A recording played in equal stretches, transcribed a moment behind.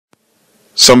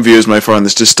Some viewers may find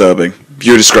this disturbing.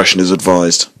 Viewer discretion is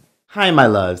advised. Hi my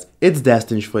loves, it's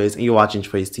Destin Troyce and you're watching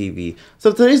TROYCETV.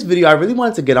 So today's video I really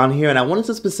wanted to get on here and I wanted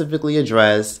to specifically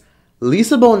address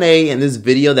Lisa Bonet in this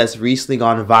video that's recently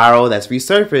gone viral that's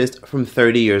resurfaced from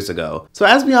 30 years ago. So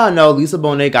as we all know, Lisa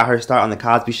Bonet got her start on The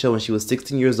Cosby Show when she was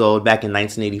 16 years old back in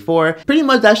 1984.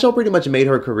 That show pretty much made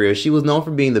her career. She was known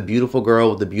for being the beautiful girl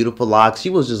with the beautiful locks.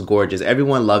 She was just gorgeous.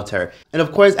 Everyone loved her. And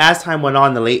of course, as time went on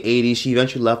in the late 80s, she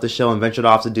eventually left the show and ventured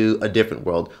off to do A Different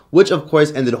World, which of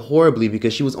course ended horribly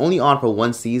because she was only on for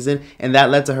one season and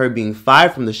that led to her being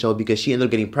fired from the show because she ended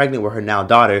up getting pregnant with her now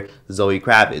daughter, Zoe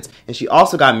Kravitz. And she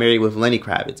also got married with Lenny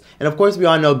Kravitz. And of course we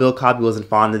all know Bill Cosby wasn't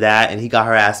fond of that and he got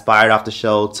her ass fired off the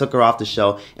show, took her off the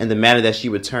show, and demanded that she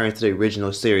return to the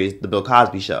original series, The Bill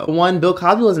Cosby Show. For one, Bill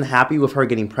Cosby wasn't happy with her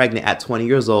getting pregnant at 20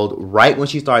 years old right when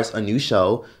she starts a new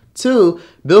show. Two,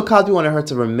 Bill Cosby wanted her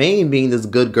to remain being this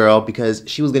good girl because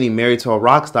she was getting married to a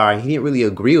rock star and he didn't really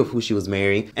agree with who she was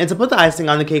marrying. And to put the icing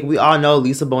on the cake, we all know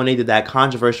Lisa Bonet did that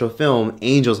controversial film,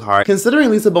 Angel's Heart. Considering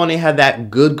Lisa Bonet had that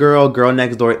good girl, girl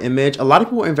next door image, a lot of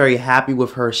people weren't very happy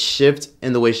with her shift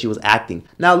in the way she was acting.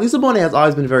 Now, Lisa Bonet has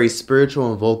always been very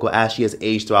spiritual and vocal as she has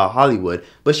aged throughout Hollywood,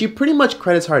 but she pretty much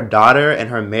credits her daughter and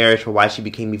her marriage for why she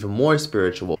became even more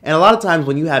spiritual. And a lot of times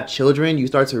when you have children, you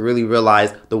start to really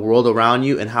realize the world around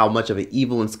you and how much of an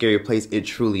evil and scary place it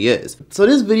truly is. So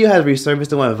this video has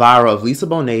resurfaced and went viral of Lisa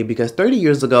Bonet because 30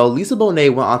 years ago, Lisa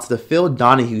Bonet went onto the Phil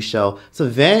Donahue show to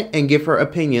vent and give her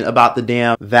opinion about the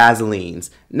damn Vaselines.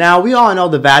 Now, we all know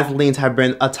the Vaselines have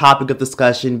been a topic of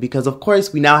discussion because of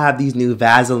course we now have these new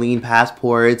Vaseline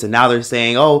passports and now they're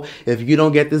saying, oh, if you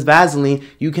don't get this Vaseline,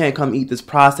 you can't come eat this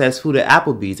processed food at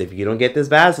Applebee's. If you don't get this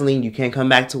Vaseline, you can't come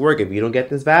back to work. If you don't get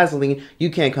this Vaseline,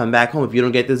 you can't come back home. If you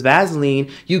don't get this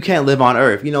Vaseline, you can't live on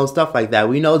Earth. You know, stuff like that.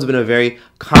 We know it's been a very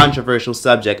controversial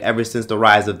subject ever since the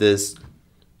rise of this,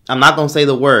 I'm not going to say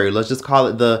the word, let's just call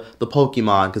it the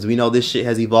Pokemon, because we know this shit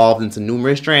has evolved into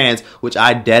numerous strands, which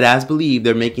I dead ass believe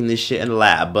they're making this shit in the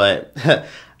lab, but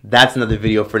that's another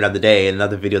video for another day, and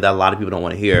another video that a lot of people don't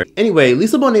want to hear. Anyway,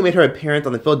 Lisa Bonet made her appearance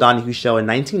on the Phil Donahue show in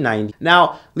 1990.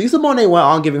 Now, Lisa Bonet went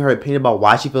on giving her opinion about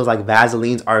why she feels like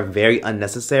Vaselines are very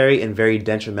unnecessary and very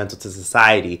detrimental to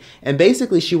society. And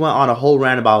basically, she went on a whole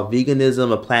rant about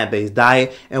veganism, a plant-based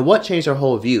diet, and what changed her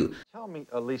whole view. Tell me,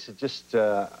 Lisa, just,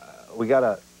 we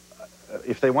gotta,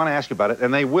 if they want to ask you about it,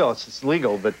 and they will, it's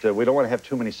legal, but we don't want to have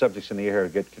too many subjects in the air to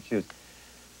get confused.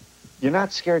 You're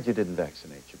not scared you didn't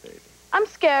vaccinate your baby? I'm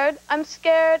scared, and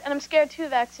I'm scared to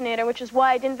vaccinate her, which is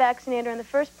why I didn't vaccinate her in the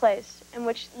first place, and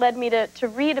which led me to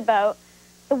read about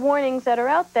the warnings that are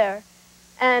out there.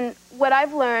 And what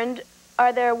I've learned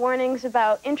are there warnings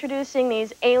about introducing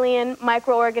these alien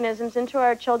microorganisms into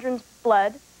our children's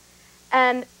blood,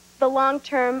 and the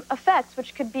long-term effects,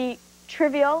 which could be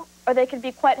trivial, or they could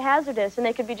be quite hazardous, and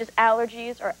they could be just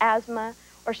allergies, or asthma,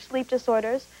 or sleep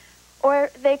disorders, or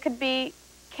they could be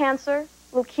cancer,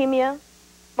 leukemia,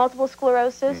 multiple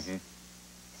sclerosis,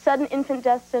 sudden infant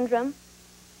death syndrome.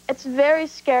 It's very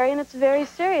scary and it's very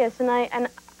serious, and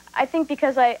I think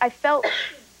because I felt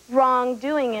wrong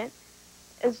doing it,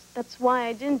 that's why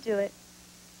I didn't do it.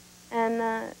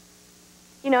 And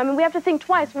you know, I mean, we have to think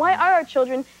twice. Why are our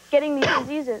children getting these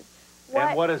diseases? Why?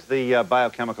 And what is the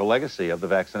biochemical legacy of the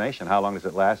vaccination? How long does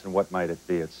it last, and what might it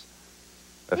be its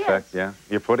effect? Yes. Yeah,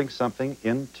 you're putting something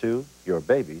into your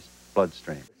baby's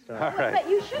bloodstream. All right. But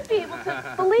you should be able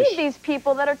to believe these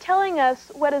people that are telling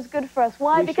us what is good for us.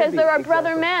 Why? Because they're our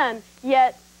brother man,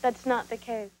 yet that's not the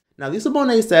case. Now, Lisa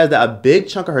Bonet says that a big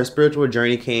chunk of her spiritual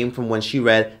journey came from when she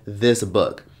read this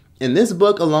book. And this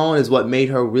book alone is what made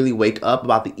her really wake up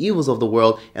about the evils of the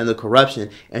world and the corruption,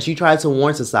 and she tried to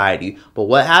warn society. But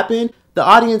what happened? The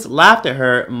audience laughed at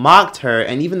her, mocked her,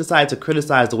 and even decided to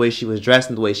criticize the way she was dressed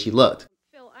and the way she looked.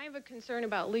 I have a concern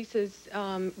about Lisa's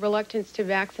reluctance to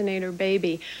vaccinate her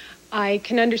baby. I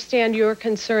can understand your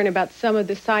concern about some of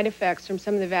the side effects from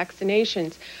some of the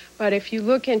vaccinations, but if you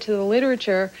look into the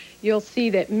literature, you'll see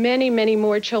that many, many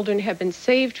more children have been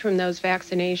saved from those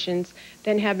vaccinations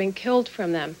than have been killed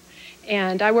from them.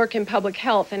 And I work in public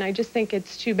health, and I just think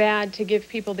it's too bad to give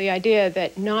people the idea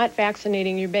that not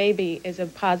vaccinating your baby is a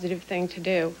positive thing to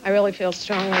do. I really feel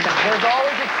strongly about it. There's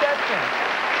always exceptions.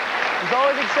 There's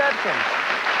always exceptions.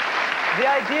 The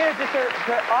idea just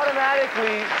to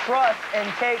automatically trust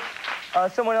and take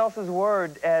someone else's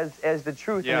word as the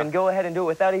truth and then go ahead and do it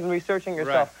without even researching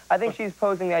yourself. Right. I think she's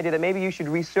posing the idea that maybe you should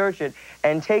research it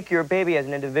and take your baby as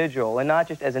an individual and not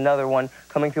just as another one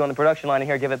coming through on the production line and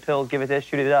here, give it pills, give it this,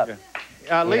 shoot it up.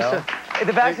 Lisa.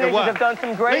 The vaccinations have done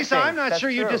some great Lisa, things. I'm not sure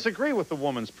you disagree with the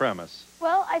woman's premise.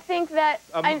 Well, I think that...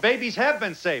 babies have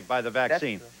been saved by the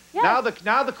vaccine. Yes.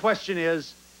 Now the question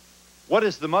is, What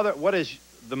is the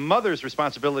mother's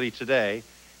responsibility today,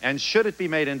 and should it be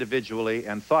made individually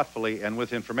and thoughtfully and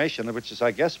with information, which is,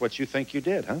 I guess, what you think you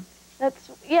did, huh?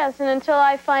 Yes, and until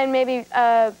I find maybe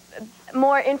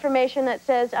more information that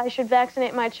says I should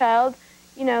vaccinate my child,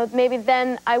 you know, maybe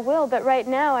then I will. But right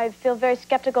now, I feel very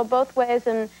skeptical both ways,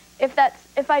 and if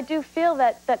I do feel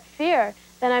that fear,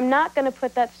 then I'm not going to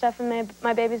put that stuff in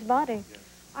my baby's body.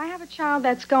 I have a child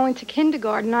that's going to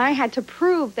kindergarten. I had to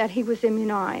prove that he was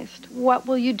immunized. What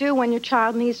will you do when your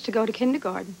child needs to go to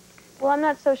kindergarten? Well, I'm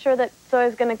not so sure that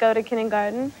Zoe's going to go to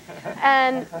kindergarten.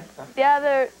 And the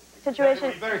other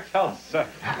situation... You better tell us.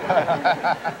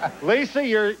 Lisa,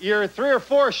 you're 3 or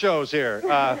 4 shows here.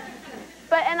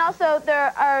 And also,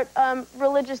 there are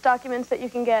religious documents that you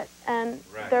can get, and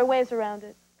there are ways around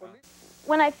it.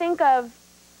 When I think of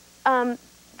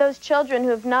those children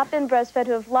who have not been breastfed,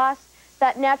 who have lost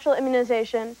that natural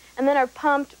immunization, and then are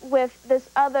pumped with these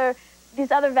other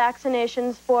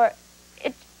vaccinations for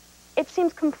it. It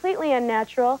seems completely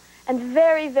unnatural and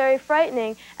very, very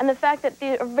frightening. And the fact that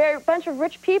a bunch of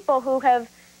rich people who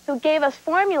gave us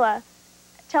formula,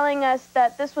 telling us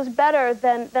that this was better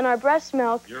than our breast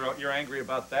milk. You're angry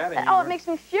about that? It makes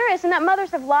me furious. And that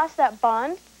mothers have lost that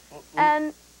bond,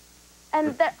 and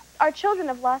that our children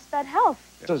have lost that health.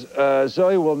 So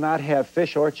Zoe will not have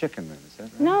fish or chicken then, is that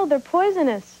right? No, they're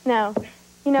poisonous now.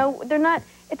 You know, they're not,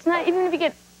 it's not, even if you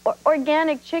get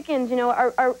organic chickens, you know,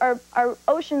 our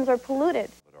oceans are polluted.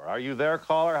 Are you there,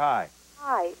 caller? Hi.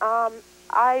 Hi.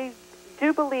 I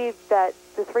do believe that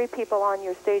the 3 people on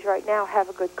your stage right now have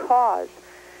a good cause.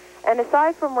 And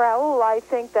aside from Raul, I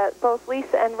think that both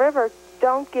Lisa and River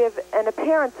don't give an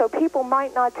appearance, so people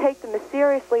might not take them as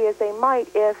seriously as they might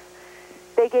if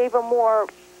they gave a more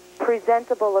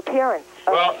presentable appearance.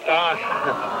 Well,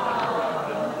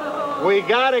 we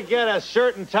got to get a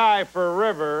certain tie for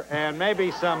River and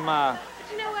maybe some... But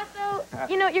you know what, though?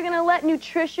 You know, you're going to let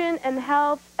nutrition and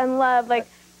health and love, like,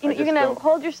 you're going to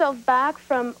hold yourself back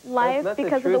from life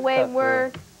because of the way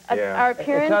our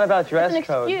appearance. It's not about dress it's an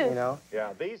code, excuse. you know?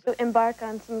 Yeah, To embark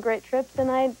on some great trips, and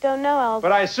I don't know.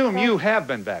 But I assume you have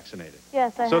been vaccinated.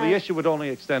 Yes, I have. So the issue would only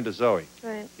extend to Zoe.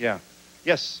 Right. Yeah.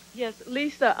 Yes. Yes,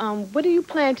 Lisa, what do you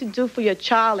plan to do for your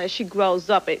child as she grows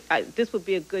up? This would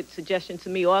be a good suggestion to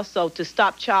me also, to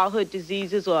stop childhood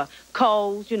diseases or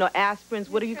colds, you know, aspirins.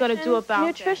 What are you going to do about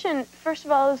nutrition? First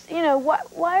of all, is, you know,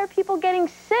 why are people getting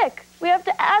sick? We have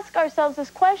to ask ourselves this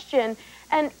question.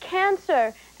 And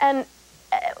cancer and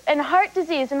heart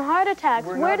disease and heart attacks,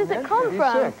 where does it come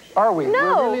from? Sick. Are we?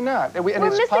 No. We're really not. We're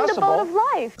missing the boat of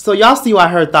life. So y'all see why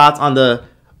her thoughts on the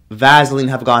Vaseline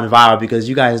have gone viral, because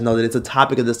you guys know that it's a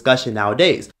topic of discussion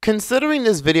nowadays. Considering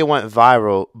this video went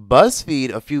viral, BuzzFeed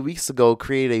a few weeks ago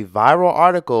created a viral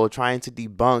article trying to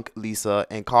debunk Lisa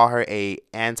and call her a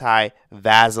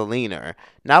anti-Vaseliner.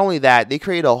 Not only that, they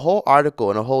created a whole article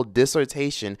and a whole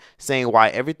dissertation saying why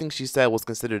everything she said was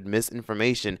considered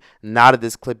misinformation now that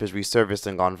this clip is resurfaced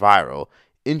and gone viral.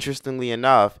 Interestingly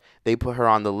enough, they put her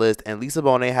on the list, and Lisa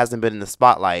Bonet hasn't been in the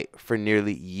spotlight for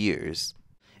nearly years.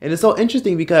 And it's so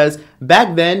interesting because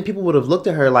back then, people would have looked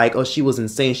at her like, oh, she was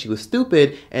insane, she was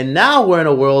stupid. And now we're in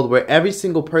a world where every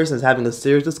single person is having a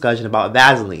serious discussion about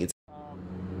Vaselines.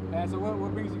 So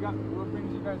what brings you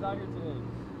guys out here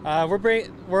today?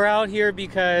 We're out here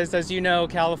because, as you know,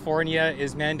 California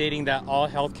is mandating that all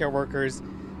healthcare workers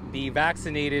be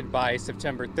vaccinated by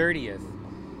September 30th.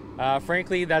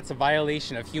 Frankly, that's a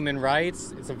violation of human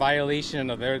rights. It's a violation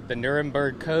of the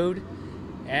Nuremberg Code,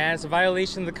 and it's a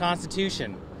violation of the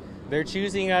Constitution.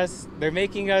 They're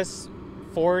making us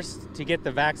forced to get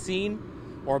the vaccine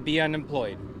or be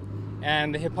unemployed.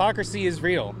 And the hypocrisy is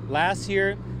real. Last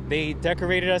year, they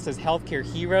decorated us as healthcare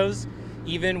heroes.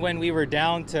 Even when we were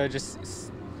down to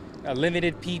just a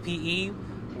limited PPE,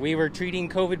 we were treating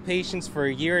COVID patients for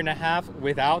a year and a half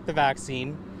without the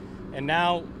vaccine. And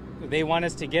now they want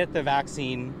us to get the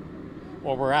vaccine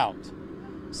or we're out.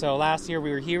 So last year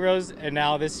we were heroes, and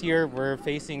now this year we're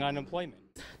facing unemployment.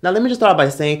 Now let me just start by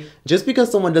saying, just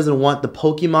because someone doesn't want the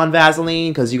Pokemon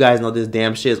Vaseline, because you guys know this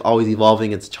damn shit is always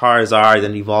evolving into Charizard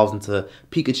and evolves into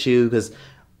Pikachu, because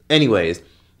anyways,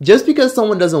 just because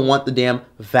someone doesn't want the damn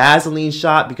Vaseline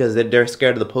shot because they're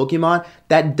scared of the Pokemon,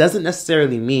 that doesn't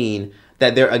necessarily mean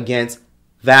that they're against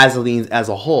Vaselines as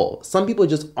a whole. Some people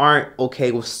just aren't okay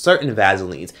with certain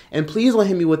Vaselines. And please don't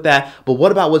hit me with that, but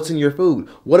what about what's in your food?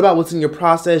 What about what's in your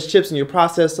processed chips and your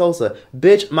processed salsa?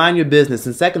 Bitch, mind your business.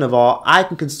 And second of all, I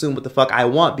can consume what the fuck I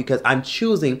want because I'm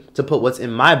choosing to put what's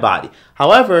in my body.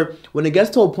 However, when it gets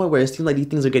to a point where it seems like these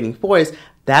things are getting forced,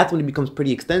 that's when it becomes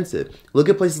pretty extensive. Look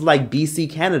at places like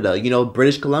BC, Canada, you know,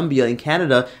 British Columbia in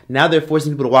Canada. Now they're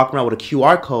forcing people to walk around with a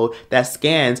QR code that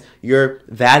scans your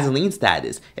Vaseline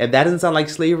status. If that doesn't sound like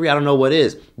slavery, I don't know what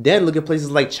is. Then look at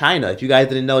places like China. If you guys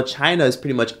didn't know, China is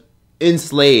pretty much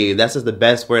enslaved. That's just the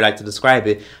best word I like to describe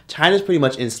it. China's pretty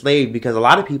much enslaved because a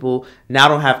lot of people now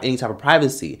don't have any type of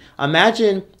privacy.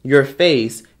 Imagine your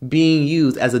face being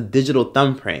used as a digital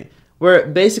thumbprint. Where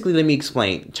basically, let me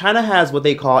explain. China has what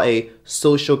they call a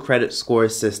social credit score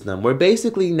system, where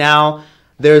basically now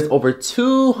there's over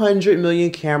 200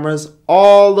 million cameras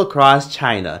all across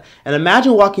China. And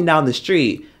imagine walking down the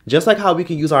street. Just like how we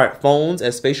can use our phones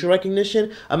as facial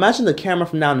recognition, imagine the camera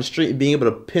from down the street being able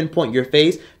to pinpoint your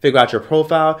face, figure out your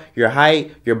profile, your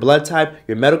height, your blood type,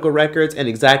 your medical records, and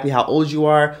exactly how old you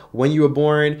are, when you were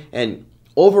born, and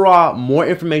overall more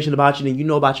information about you than you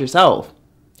know about yourself.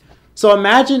 So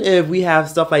imagine if we have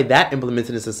stuff like that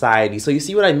implemented in society. So you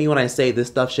see what I mean when I say this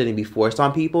stuff shouldn't be forced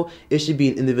on people. It should be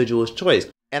an individual's choice.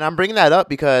 And I'm bringing that up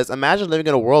because imagine living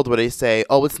in a world where they say,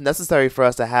 oh, it's necessary for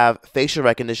us to have facial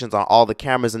recognitions on all the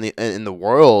cameras in the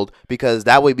world because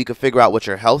that way we could figure out what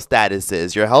your health status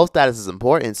is. Your health status is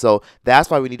important, so that's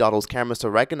why we need all those cameras to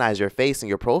recognize your face and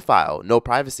your profile. No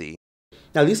privacy.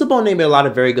 Now, Lisa Bonet made a lot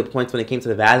of very good points when it came to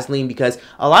the Vaseline because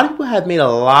a lot of people have made a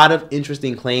lot of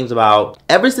interesting claims about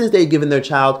ever since they've given their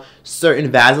child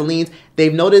certain Vaselines,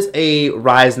 they've noticed a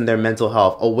rise in their mental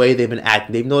health, a way they've been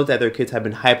acting. They've noticed that their kids have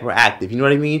been hyperactive. You know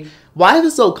what I mean? Why is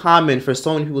it so common for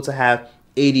so many people to have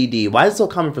ADD? Why is it so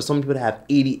common for so many people to have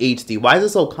ADHD? Why is it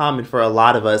so common for a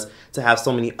lot of us to have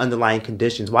so many underlying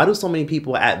conditions? Why do so many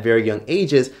people at very young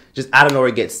ages just out of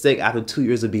nowhere get sick after 2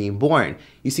 years of being born?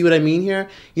 You see what I mean here?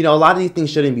 You know, a lot of these things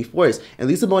shouldn't be forced. And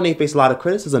Lisa Bonet faced a lot of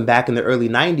criticism back in the early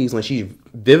 90s when she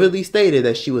vividly stated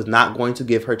that she was not going to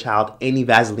give her child any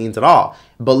Vaselines at all.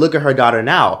 But look at her daughter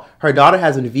now. Her daughter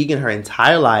has been vegan her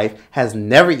entire life, has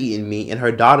never eaten meat, and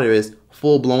her daughter is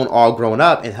full-blown, all grown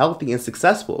up and healthy and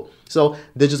successful. So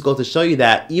this just goes to show you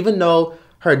that even though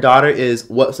her daughter is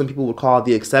what some people would call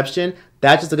the exception,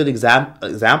 that's just a good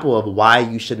example of why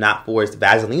you should not force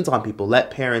Vaselines on people. Let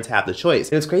parents have the choice.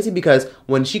 And it's crazy because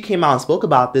when she came out and spoke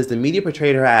about this, the media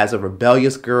portrayed her as a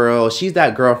rebellious girl. She's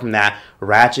that girl from that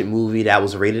Ratchet movie that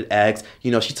was rated X.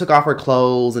 You know, she took off her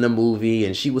clothes in a movie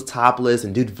and she was topless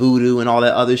and did voodoo and all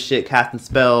that other shit, casting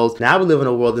spells. Now we live in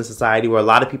a world in society where a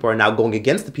lot of people are now going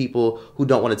against the people who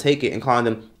don't want to take it and calling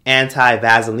them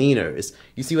anti-Vaseliners.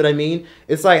 You see what I mean?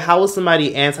 It's like, how is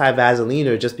somebody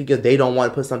anti-Vaseliner just because they don't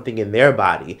want to put something in their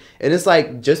body? And it's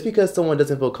like, just because someone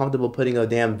doesn't feel comfortable putting a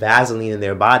damn Vaseline in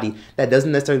their body, that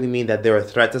doesn't necessarily mean that they're a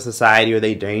threat to society or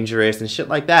they're dangerous and shit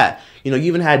like that. You know, you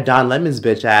even had Don Lemon's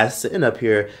bitch ass sitting up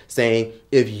here saying,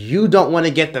 if you don't want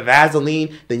to get the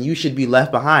Vaseline, then you should be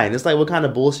left behind. It's like, what kind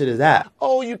of bullshit is that?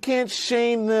 Oh, you can't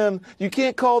shame them. You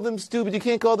can't call them stupid. You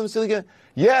can't call them silly.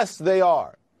 Yes, they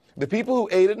are. The people who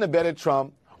aided and abetted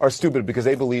Trump are stupid because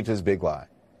they believed his big lie.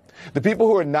 The people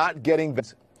who are not getting,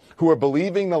 who are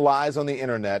believing the lies on the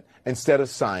internet instead of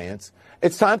science,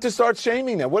 it's time to start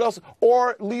shaming them. What else?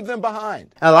 Or leave them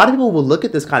behind. A lot of people will look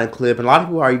at this kind of clip, and a lot of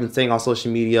people are even saying on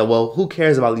social media, well, who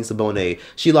cares about Lisa Bonet?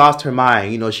 She lost her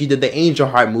mind. You know, she did the Angel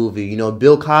Heart movie. You know,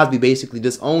 Bill Cosby basically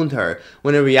disowned her.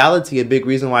 When in reality, a big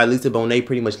reason why Lisa Bonet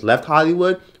pretty much left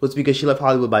Hollywood was because she left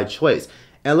Hollywood by choice.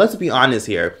 And let's be honest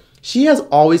here. She has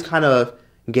always kind of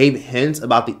gave hints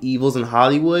about the evils in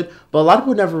Hollywood, but a lot of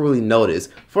people never really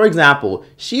noticed. For example,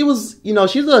 she was, you know,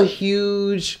 she's a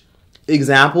huge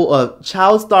example of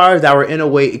child stars that were in a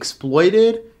way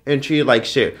exploited and treated like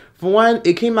shit. For one,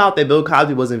 it came out that Bill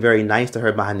Cosby wasn't very nice to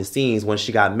her behind the scenes when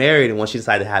she got married and when she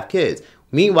decided to have kids.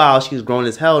 Meanwhile, she was grown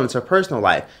as hell in her personal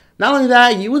life. Not only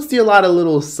that, you would see a lot of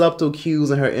little subtle cues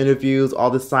in her interviews,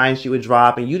 all the signs she would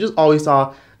drop, and you just always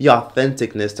saw the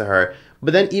authenticness to her.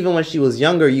 But then even when she was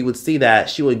younger, you would see that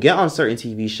she would get on certain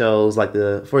TV shows, like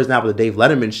for example, the Dave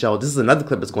Letterman show. This is another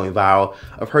clip that's going viral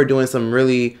of her doing some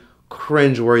really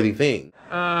cringe-worthy things.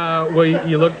 Well,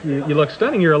 you look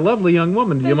stunning. You're a lovely young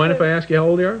woman. Do you mind if I ask you how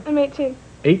old you are? I'm 18.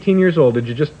 18 years old. Did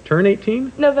you just turn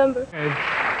 18? November. Okay.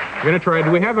 We're going to try.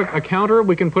 Do we have a counter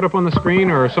we can put up on the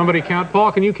screen or somebody count?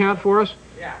 Paul, can you count for us?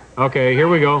 Yeah. Okay, here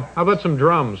we go. How about some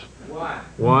drums?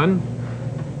 One.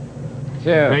 Two.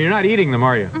 Now, you're not eating them,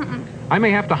 are you? Mm-mm. I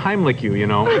may have to Heimlich you, you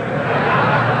know.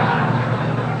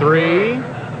 3.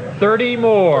 30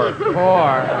 more. 4.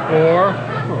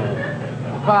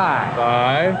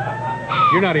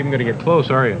 5. You're not even going to get close,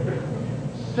 are you?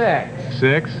 6.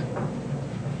 6.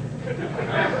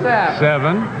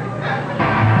 7.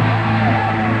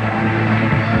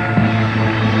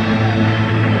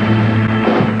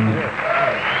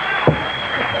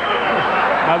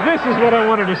 Now this is what I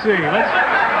wanted to see.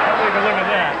 take a look at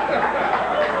that.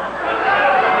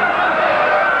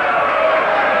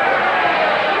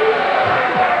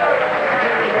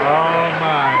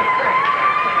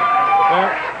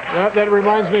 That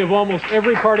reminds me of almost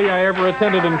every party I ever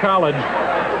attended in college.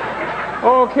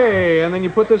 Okay, and then you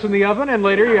put this in the oven, and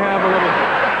later you have a little...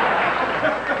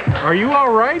 Are you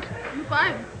all right? I'm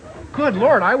fine. Good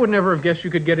Lord, I would never have guessed you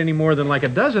could get any more than like a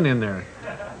dozen in there.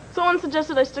 Someone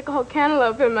suggested I stick a whole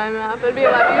cantaloupe in my mouth. It'd be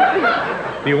a lot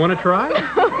easier. Do you want to try?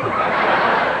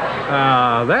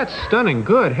 That's stunning.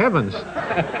 Good heavens.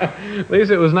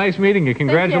 Lisa, it was nice meeting you.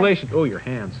 Congratulations. Oh, your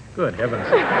hands. Good heavens.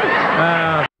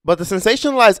 But the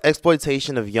sensationalized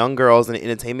exploitation of young girls in the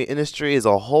entertainment industry is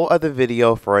a whole other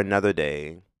video for another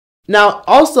day. Now,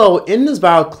 also, in this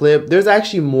viral clip, there's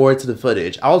actually more to the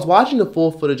footage. I was watching the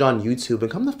full footage on YouTube, and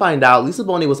come to find out, Lisa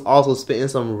Bonet was also spitting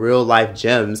some real-life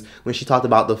gems when she talked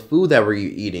about the food that we're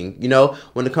eating. You know,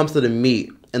 when it comes to the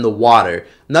meat and the water,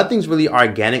 nothing's really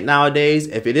organic nowadays.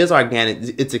 If it is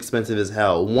organic, it's expensive as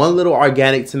hell. One little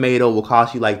organic tomato will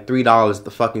cost you like $3 at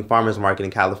the fucking farmer's market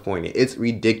in California. It's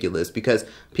ridiculous because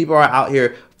people are out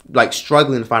here like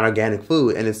struggling to find organic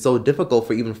food, and it's so difficult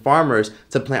for even farmers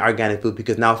to plant organic food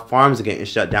because now farms are getting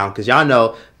shut down because y'all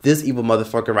know this evil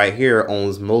motherfucker right here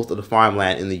owns most of the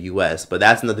farmland in the US, but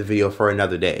that's another video for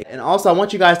another day. And also, I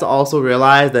want you guys to also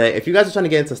realize that if you guys are trying to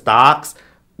get into stocks,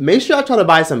 make sure y'all try to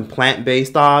buy some plant-based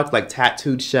stocks like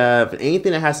Tattooed Chef and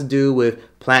anything that has to do with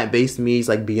plant-based meats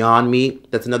like Beyond Meat.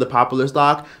 That's another popular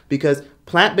stock because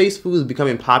plant-based food is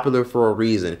becoming popular for a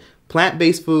reason.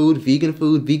 Plant-based food,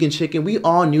 vegan chicken, we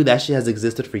all knew that shit has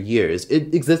existed for years.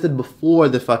 It existed before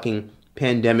the fucking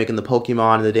pandemic and the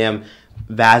Pokemon and the damn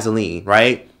Vaseline,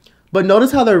 right? But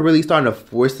notice how they're really starting to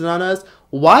force it on us.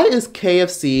 Why is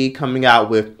KFC coming out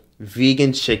with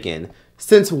vegan chicken?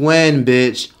 Since when,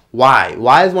 bitch? Why?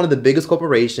 Why is one of the biggest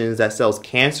corporations that sells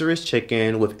cancerous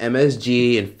chicken with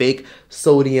MSG and fake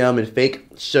sodium and fake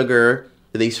sugar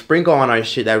that they sprinkle on our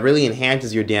shit that really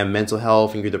enhances your damn mental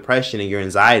health and your depression and your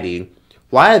anxiety?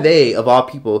 Why are they, of all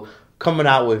people, coming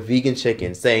out with vegan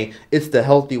chicken, saying it's the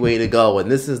healthy way to go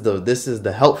and this is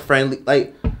the health friendly?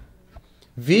 Like,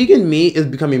 vegan meat is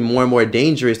becoming more and more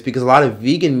dangerous because a lot of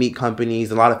vegan meat companies,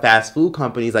 a lot of fast food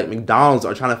companies like McDonald's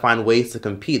are trying to find ways to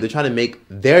compete. They're trying to make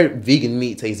their vegan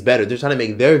meat taste better. They're trying to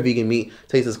make their vegan meat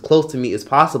taste as close to meat as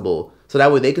possible. So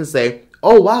that way they can say,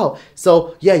 oh wow,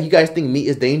 so yeah, you guys think meat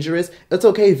is dangerous? It's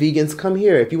okay, vegans, come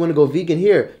here. If you want to go vegan,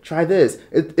 here, try this.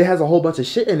 It has a whole bunch of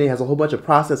shit in it. It has a whole bunch of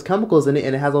processed chemicals in it,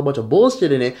 and it has a whole bunch of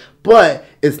bullshit in it, but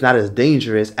it's not as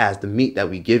dangerous as the meat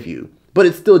that we give you. But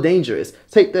it's still dangerous.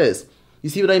 Take this. You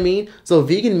see what I mean? So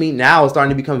vegan meat now is starting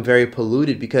to become very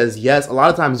polluted because yes, a lot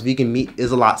of times vegan meat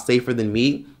is a lot safer than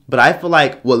meat, but I feel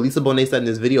like what Lisa Bonet said in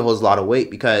this video holds a lot of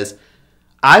weight because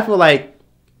I feel like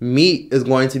meat is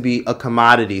going to be a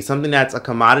commodity, something that's a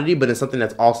commodity, but it's something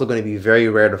that's also going to be very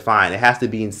rare to find. It has to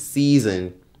be in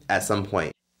season at some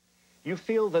point. You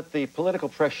feel that the political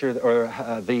pressure or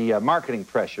the marketing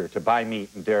pressure to buy meat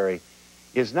and dairy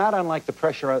is not unlike the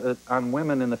pressure on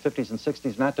women in the 50s and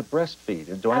 60s not to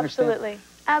breastfeed. Do I understand? Absolutely.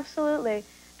 Absolutely.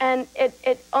 And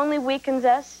it only weakens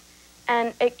us,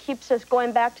 and it keeps us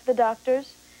going back to the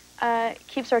doctors,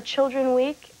 keeps our children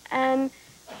weak, and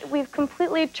we've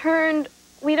completely turned,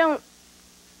 we don't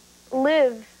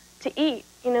live to eat,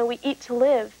 you know, we eat to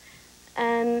live,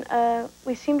 and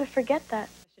we seem to forget that.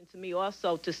 To me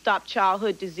also to stop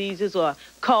childhood diseases or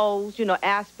colds, you know,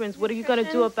 aspirins. What are you going to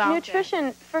do about nutrition?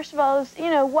 That? First of all, is, you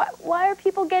know, why are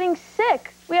people getting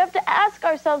sick? We have to ask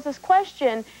ourselves this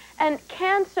question. And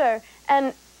cancer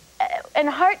and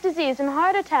heart disease and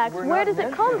heart attacks, where does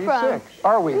it come from? Sick,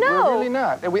 are we? No. We're really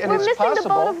not. And we're missing the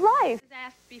boat of life. I was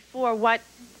asked before what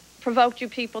provoked you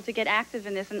people to get active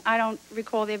in this, and I don't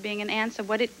recall there being an answer.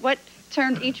 What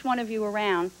turned each one of you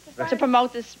around to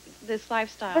promote this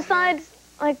lifestyle? Besides,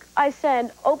 like I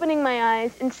said, opening my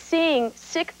eyes and seeing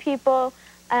sick people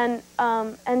and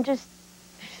just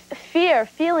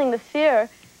feeling the fear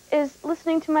is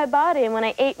listening to my body. And when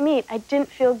I ate meat, I didn't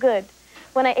feel good.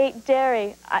 When I ate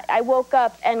dairy, I woke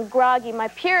up and groggy. My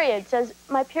periods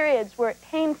were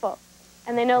painful,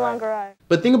 and they no longer are.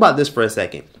 But think about this for a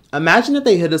second. Imagine if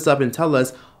they hit us up and tell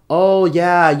us, oh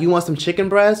yeah, you want some chicken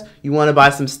breast? You want to buy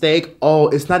some steak? Oh,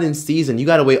 it's not in season. You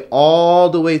got to wait all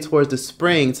the way towards the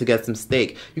spring to get some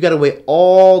steak. You got to wait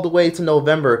all the way to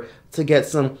November to get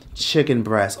some chicken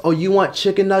breast. Oh, you want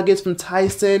chicken nuggets from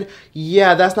Tyson?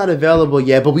 Yeah, that's not available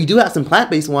yet, but we do have some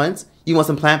plant-based ones. You want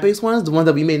some plant-based ones? The ones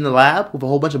that we made in the lab with a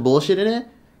whole bunch of bullshit in it?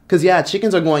 Because yeah,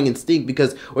 chickens are going extinct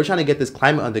because we're trying to get this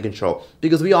climate under control.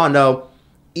 Because we all know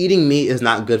eating meat is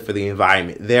not good for the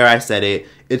environment. There, I said it.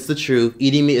 It's the truth.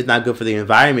 Eating meat is not good for the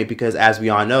environment because, as we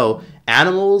all know,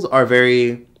 Animals are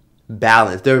very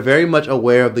balanced. They're very much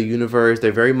aware of the universe.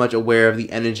 They're very much aware of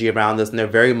the energy around us, and they're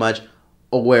very much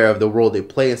aware of the role they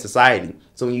play in society.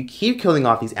 So when you keep killing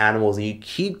off these animals and you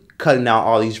keep cutting out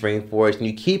all these rainforests and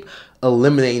you keep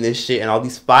eliminating this shit and all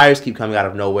these fires keep coming out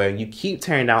of nowhere and you keep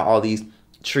tearing down all these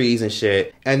trees and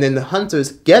shit, and then the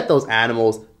hunters get those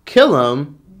animals, kill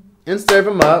them, and serve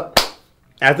them up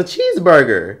as a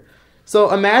cheeseburger.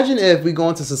 So imagine if we go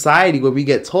into society where we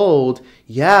get told,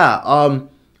 yeah,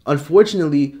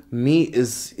 unfortunately, meat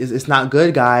is not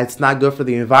good, guys. It's not good for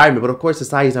the environment. But of course,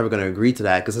 society's never going to agree to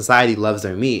that because society loves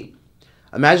their meat.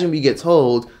 Imagine we get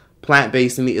told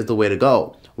plant-based meat is the way to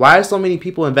go. Why are so many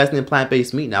people investing in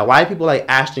plant-based meat now? Why are people like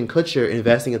Ashton Kutcher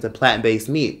investing into plant-based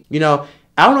meat? You know,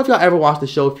 I don't know if y'all ever watched the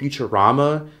show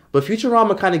Futurama, but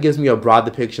Futurama kind of gives me a broad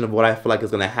depiction of what I feel like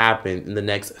is going to happen in the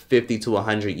next 50 to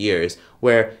 100 years,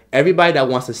 where everybody that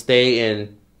wants to stay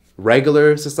in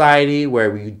regular society,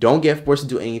 where you don't get forced to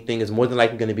do anything, is more than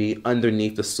likely going to be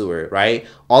underneath the sewer, right?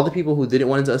 All the people who didn't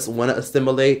want to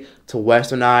assimilate to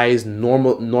westernized,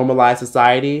 normalized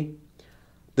society,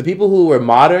 the people who were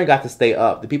modern got to stay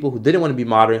up. The people who didn't want to be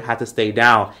modern had to stay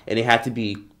down, and they had to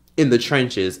be in the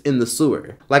trenches, in the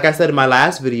sewer. Like I said in my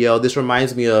last video, this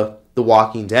reminds me of The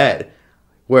Walking Dead,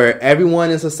 where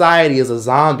everyone in society is a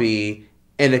zombie,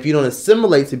 and if you don't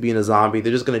assimilate to being a zombie,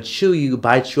 they're just going to chew you,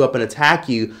 bite you up, and attack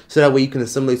you, so that way you can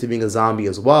assimilate to being a zombie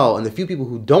as well. And the few people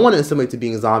who don't want to assimilate to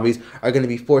being zombies are going to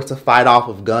be forced to fight off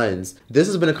with guns. This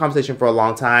has been a conversation for a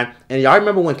long time, and y'all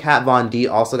remember when Kat Von D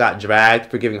also got dragged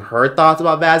for giving her thoughts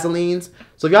about Vaselines?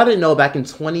 So if y'all didn't know, back in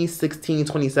 2016,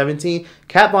 2017,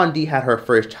 Kat Von D had her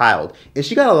first child. And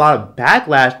she got a lot of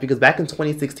backlash because back in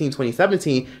 2016,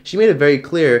 2017, she made it very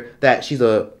clear that she's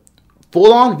a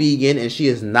full-on vegan and she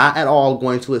is not at all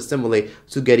going to assimilate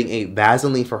to getting a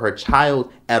Vaseline for her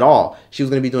child at all. She was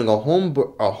going to be doing a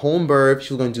home birth.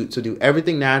 She was going to do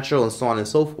everything natural and so on and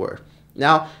so forth.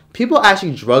 Now, people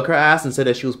actually drug her ass and said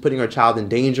that she was putting her child in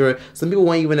danger. Some people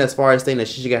went even as far as saying that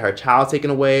she should get her child taken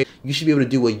away. You should be able to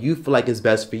do what you feel like is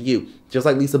best for you. Just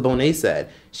like Lisa Bonet said,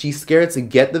 she's scared to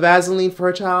get the Vaseline for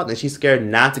her child and she's scared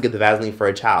not to get the Vaseline for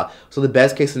her child. So the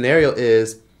best case scenario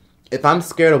is, if I'm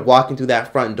scared of walking through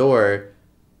that front door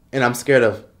and I'm scared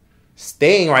of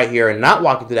staying right here and not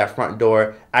walking through that front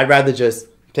door, I'd rather just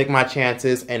take my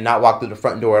chances and not walk through the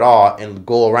front door at all and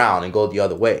go around and go the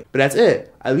other way. But that's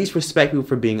it. At least respect people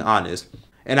for being honest.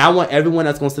 And I want everyone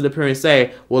that's going to sit up here and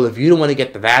say, well, if you don't want to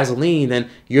get the Vaseline, then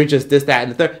you're just this, that,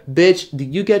 and the third. Bitch, do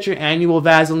you get your annual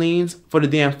Vaselines for the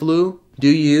damn flu? Do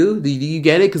you? Do you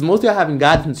get it? Because most of y'all haven't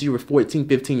got it since you were 14,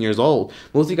 15 years old.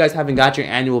 Most of you guys haven't got your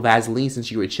annual Vaseline since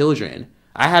you were children.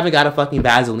 I haven't got a fucking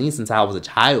Vaseline since I was a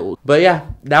child. But yeah,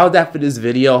 that was that for this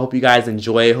video. Hope you guys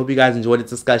enjoy it. Hope you guys enjoyed the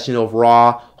discussion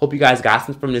overall. Hope you guys got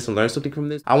something from this and learned something from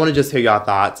this. I want to just hear y'all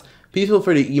thoughts. Please feel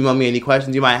free to email me any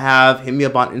questions you might have. Hit me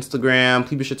up on Instagram.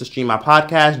 Please be sure to stream my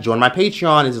podcast. Join my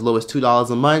Patreon. It's as low as $2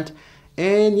 a month.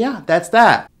 And yeah, that's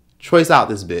that. Troyce out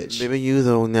this bitch. Baby, you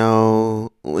don't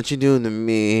know what you do to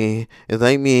me. It's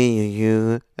like me and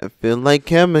you. I feel like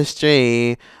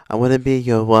chemistry. I wanna be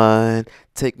your one.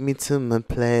 Take me to my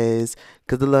place.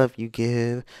 Cause the love you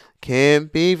give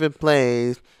can't be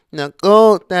replaced. Now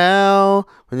go down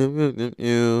when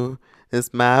you.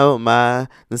 It's my oh my.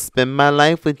 To spend my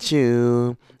life with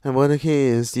you. I wanna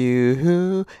kiss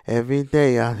you every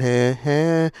day out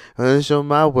here. I wanna show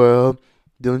my world.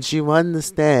 Don't you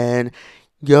understand?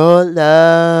 Your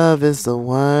love is the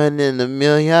one in a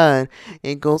million.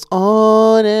 It goes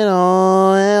on and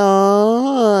on and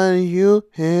on. You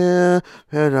hear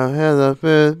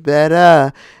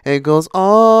better. It goes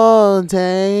all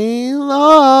day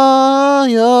long.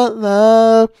 Your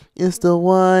love is the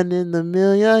one in a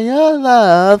million. Your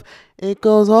love, it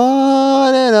goes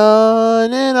on and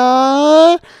on and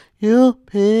on. You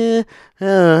hear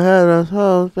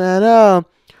better.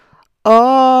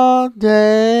 All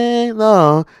day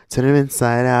long, turn it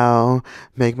inside out,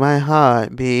 make my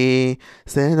heart beat,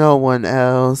 say no one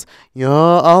else, you're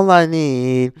all I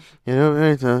need, you know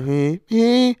me to me,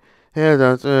 here's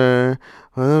the turn,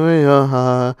 whatever your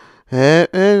heart,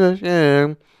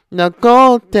 now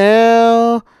go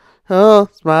down, oh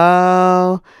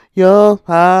smile, your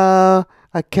smile,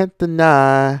 I can't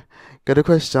deny. Got a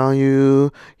crush on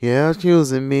you, yeah,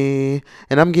 choosing me,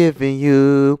 and I'm giving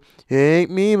you make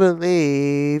me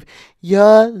believe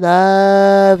your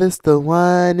love is the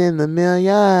one in the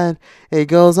million. It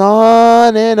goes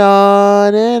on and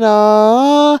on and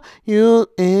on.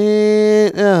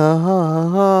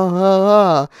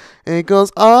 It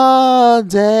goes all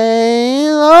day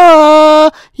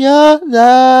long. Your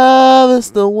love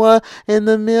is the one in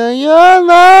the million.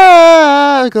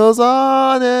 Love goes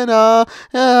on and on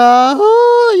and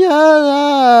on. Your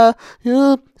love,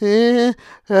 you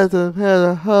has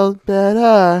a house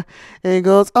better. It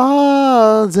goes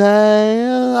all day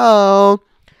long.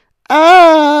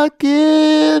 I'll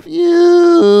give you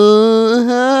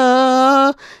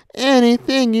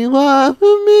anything you want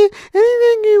from me,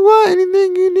 anything you want,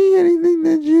 anything you need, anything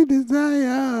that you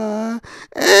desire,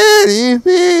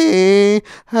 anything.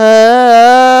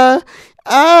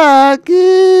 I'll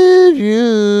give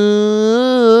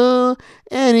you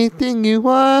anything you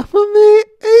want from me,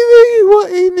 anything you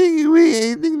want, anything you need,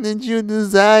 anything that you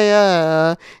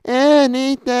desire,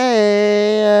 anything.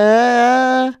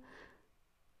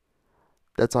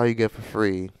 That's all you get for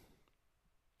free.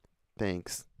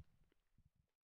 Thanks.